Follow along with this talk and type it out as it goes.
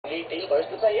Helt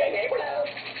rystet sig her i nabolaget.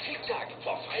 Tak,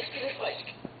 for frisk er det frisk.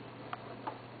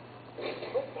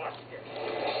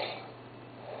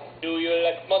 Do you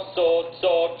like my sword,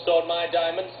 sword, sword, my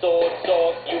diamond sword,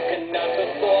 sword? You cannot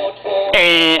afford,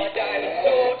 my diamond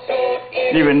sword, sword.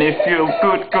 Even if you're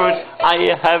good, good, I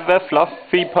have a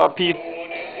fluffy puppy.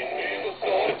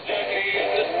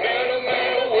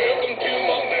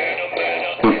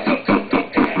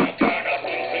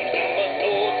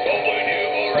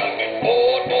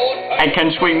 I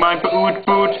can swing my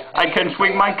boot, I can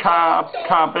swing my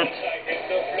carpet.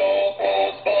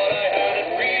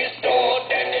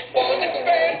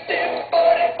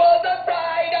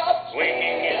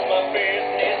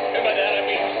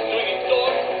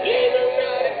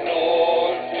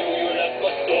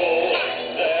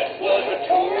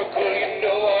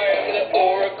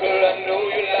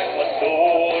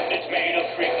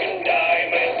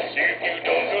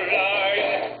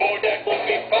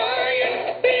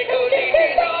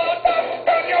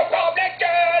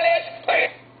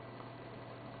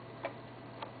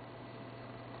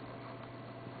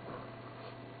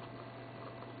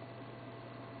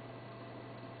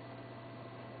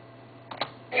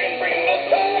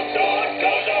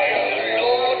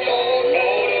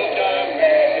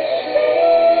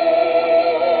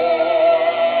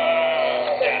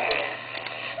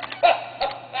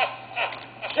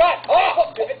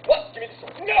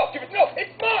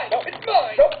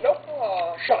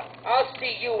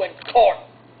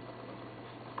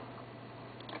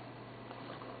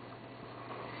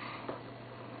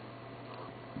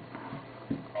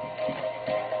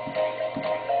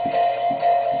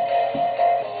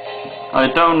 I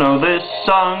don't know this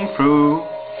song through.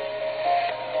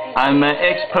 I'm an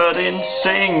expert in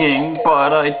singing,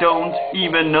 but I don't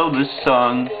even know this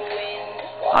song.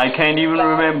 I can't even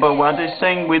remember what they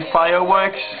sing with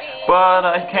fireworks, but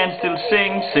I can still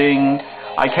sing.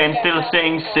 I can still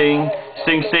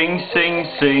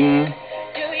sing.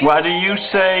 What do you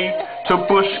say to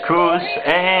Buskos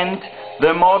and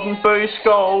the Morten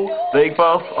Bøgskov? They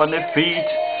both on their feet.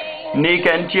 Nick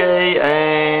and Jay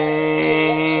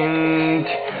and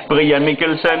Brian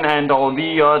Mikkelsen and all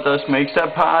the others makes a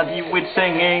party with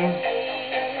singing.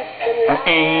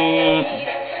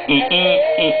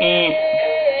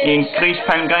 In Chris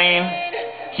Palmgren,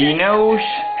 he knows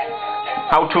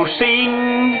how to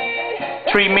sing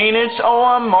 3 minutes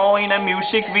or more in a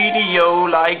music video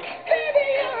like.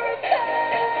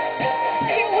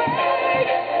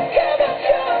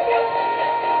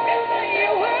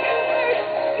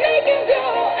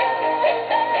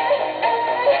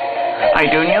 I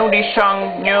don't know this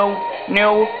song, no.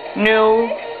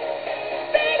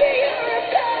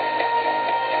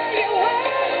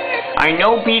 I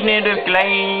know Peanut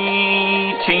Gladiator.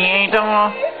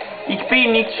 Ich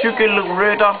bin nicht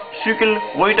cykelrytter.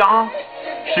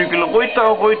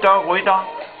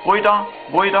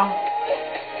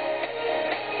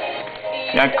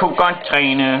 Jeg kunne godt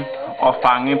træne og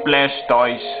fange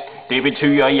Blastoise. Det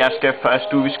betyder, at jeg skal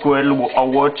først ud skuld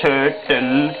over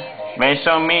Turtle. Hvad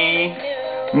så med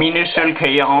mine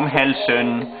sølvkager om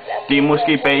halsen? Det er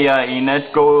måske bedre end at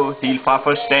gå helt fra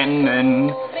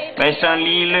forstanden. Hvad så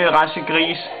lille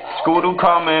rassegris? Skulle du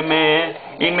komme med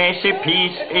en masse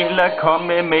pis, eller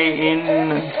komme med en...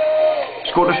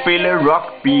 Skulle du spille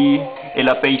rugby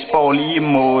eller baseball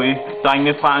imod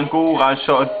drengene fra Angora,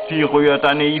 så de ryger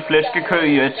dig ned i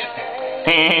flæskekøjet?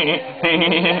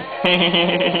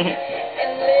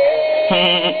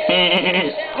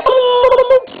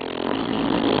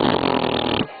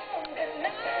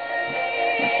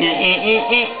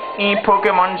 I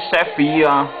Pokémon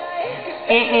Sapphire.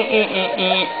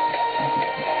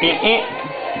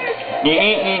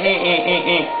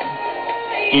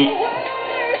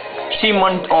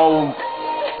 Simon og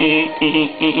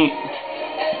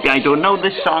I don't know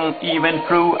this song even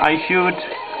through I should.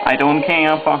 I don't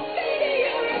care for.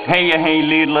 Hey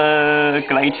little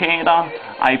gladiator,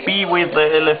 I be with the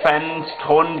elephant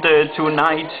Trunde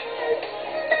tonight.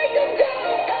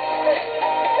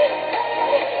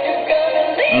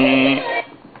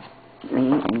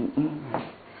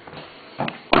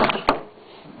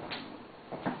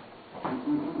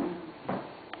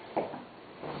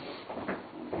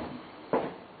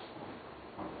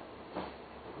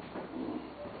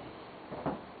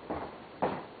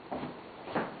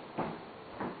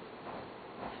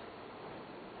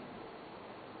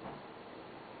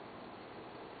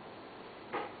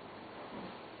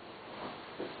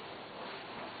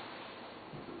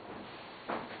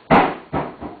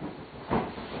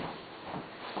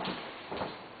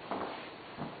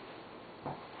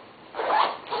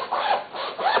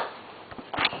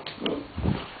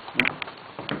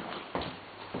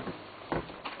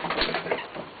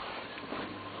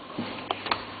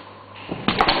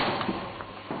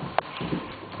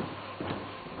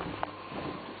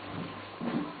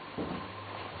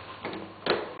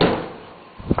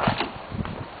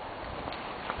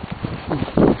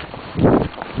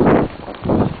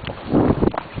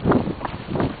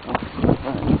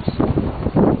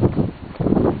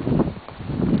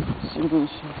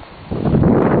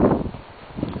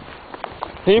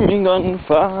 Aiming on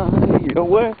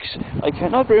fireworks. I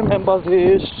cannot remember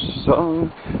this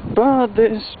song, but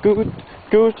it's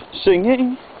good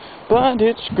singing. But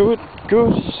it's good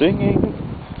singing.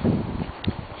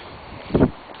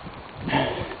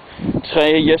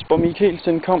 3 Jesper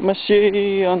Mikkelsen kom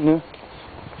marcherende,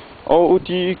 og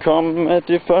de kom af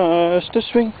det første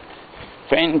sving.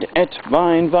 Fandt at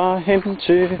vejen var hen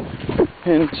til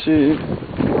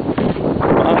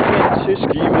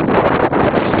skiven.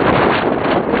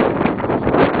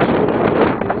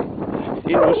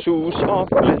 Endnu sus og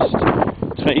blæst.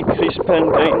 3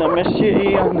 krigspanddaner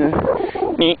marcherende.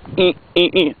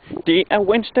 Det er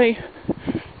Wednesday.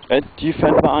 At de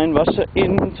fandt vejen var så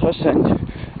interessant,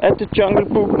 at The Jungle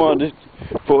Book måtte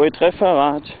få et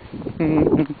referat.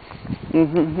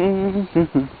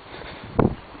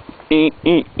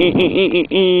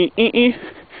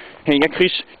 Hey,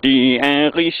 Chris, det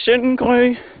er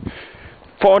risengrød,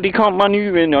 for de kommer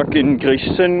nye nok en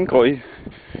grisengrød.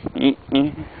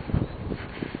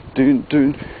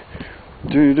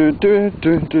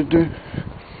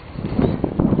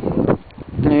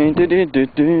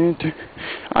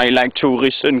 I like to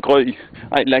risengrød.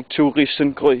 I like to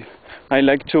risengrød. I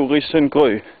like to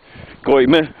risengrød. Grød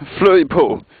med flød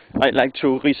på. I like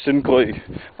to risengrød.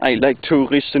 I like to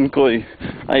risengrød.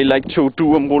 I like to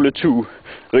duumrulle to.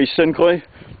 Risengrød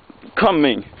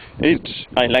coming. I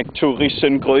like to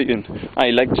risengrøden.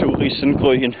 I like to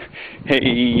risengrøden.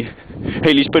 Hey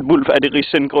Lisbeth Wulf, er det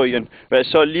risengrøden? Hvad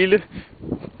så lille?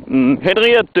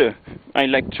 Henriette. I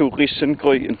like to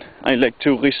risengrøden. I like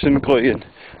to risengrøden.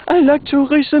 I like to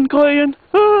risengrøden.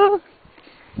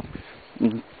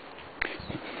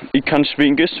 I kan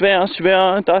svinge svær,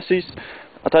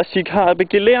 das ich habe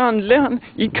gelernt.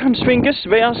 Ich kann schwingen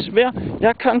schwer,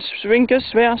 jeg kan svinge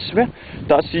svær.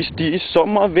 Das ist die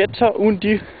Sommerwetter und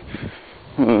die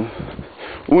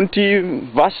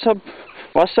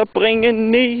Wasser bringen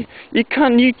nie. Ich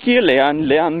kann nicht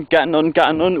lernen,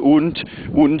 Ganon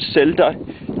und Zelda.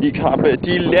 Ich habe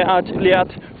die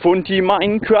lehrt von die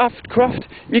Minecraft.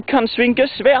 Ich kann schwingen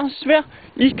schwer,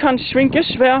 ich kann schwingen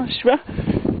schwer.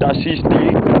 Das ist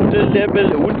die gute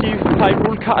Level und die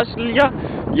Hyrule Castle, ja.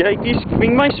 Ja, ich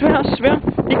schwing mig svær.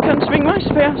 Ich kann schwing mig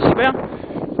svær.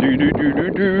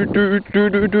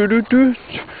 Du.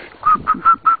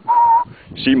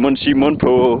 Simon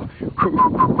på.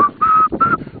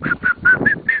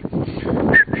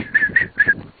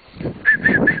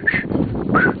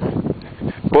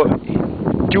 But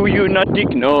do you not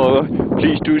ignore?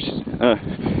 Please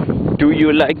do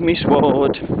you like me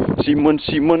sword?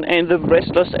 Simon and the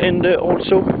wrestlers and the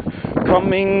also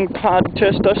coming party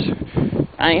testers.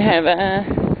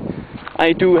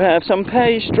 I do have some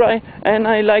pastry and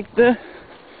I like the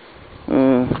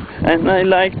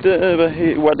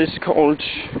what is called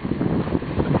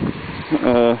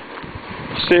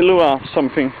silver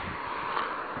something.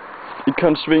 I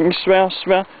kan svinge svær.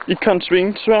 I kan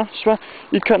svinge svær.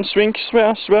 I kan svinge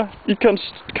svær. I kan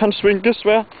svinge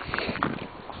svær.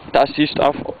 Das ist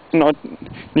auch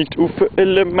nicht Uffe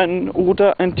Mann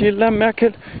oder Angela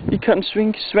Merkel. Ich kann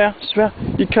schwingen schwer.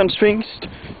 Ich kann schwingen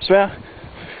schwer.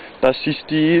 Das ist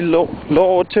die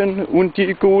Lorten und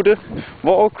die gute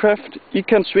Warcraft. Ich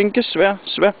kann schwingen schwer.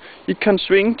 Ich kann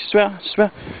schwingen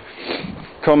schwer.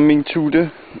 Coming to the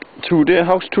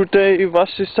house today.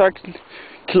 Was ist sagt?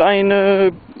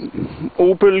 Kleine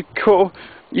Opel K.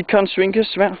 Ich kann schwingen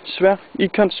schwer.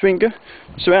 Ich kann schwingen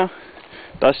schwer.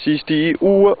 Das ist die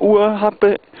Uhr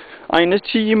habe eine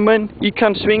Time. Ich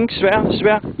kann schwingen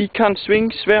schwer. Ich kann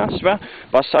schwingen schwer.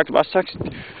 Was sagt?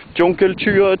 Jungle.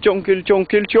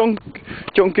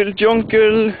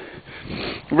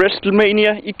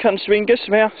 WrestleMania. Ich kann schwingen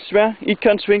schwer. Ich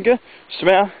kann schwingen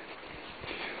schwer.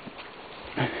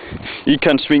 Ich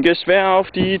kann schwingen schwer auf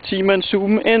die Teamen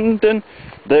Zoom-Enden.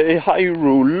 The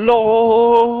Hyrule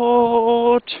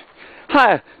Lord.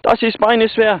 Ha, das ist meine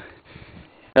Schwer.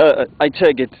 I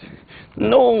take it.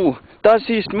 No, das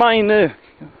ist meine,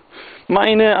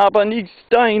 aber nicht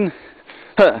dein.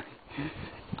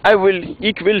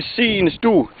 Ich will sehen,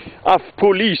 du, auf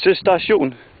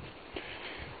Polizeistation.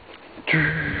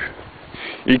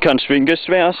 Ich kann schwingen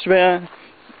schwer.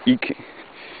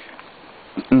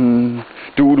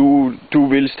 Du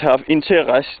willst have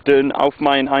Interessen auf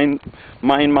meine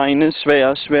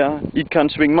schwer. Ich kann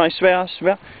schwingen mig schwer.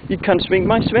 Ich kann schwingen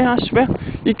mig schwer.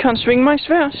 Ich kann schwingen mig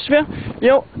schwer.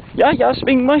 Ja, jeg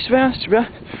schwingen mig schwer.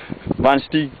 Waren's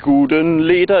die guten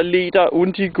Leder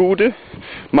und die gute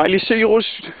Miley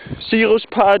Cyrus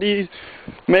Party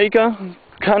Maker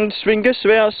kann schwingen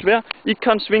schwer. Ich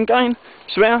kann schwingen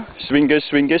schwer.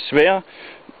 Schwinge schwer.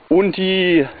 Und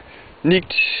die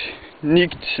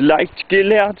nicht leicht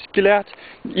gelehrt.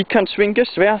 Ich kann schwinge,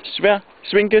 schwer,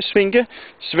 schwinge,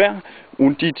 schwer.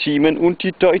 Und die Themen und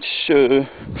die deutsche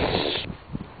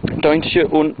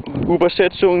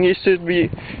Übersetzung ist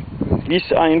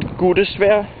ein gutes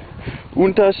Schwer.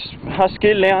 Und das hast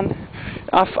gelernt.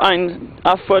 Auf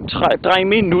 3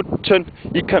 Minuten.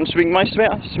 Ich kann schwingen mein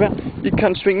schwer. Ich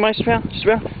kann schwingen mein schwer.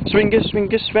 Schwinge,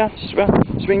 schwer.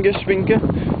 Schwinge,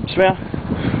 schwer.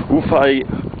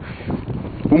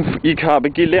 Ich habe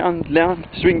gelernt.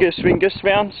 Schwinge,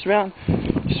 schwer.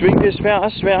 Schwinge, schwer.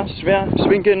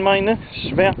 Schwingen meine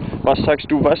schwer. Was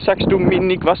sagst du,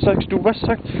 Minik? Was sagst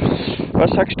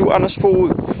du anderswo?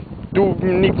 Du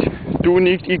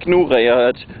nicht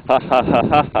ignoriert.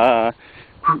 Ha.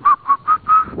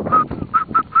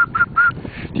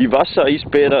 Die Wasser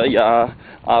ist besser, ja,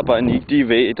 aber nicht die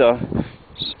Wetter.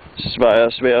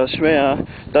 Schwer.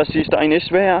 Das ist eine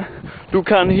schwer. Du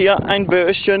kannst hier ein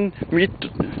Böhrchen mit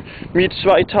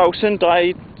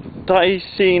 2013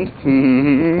 sehen.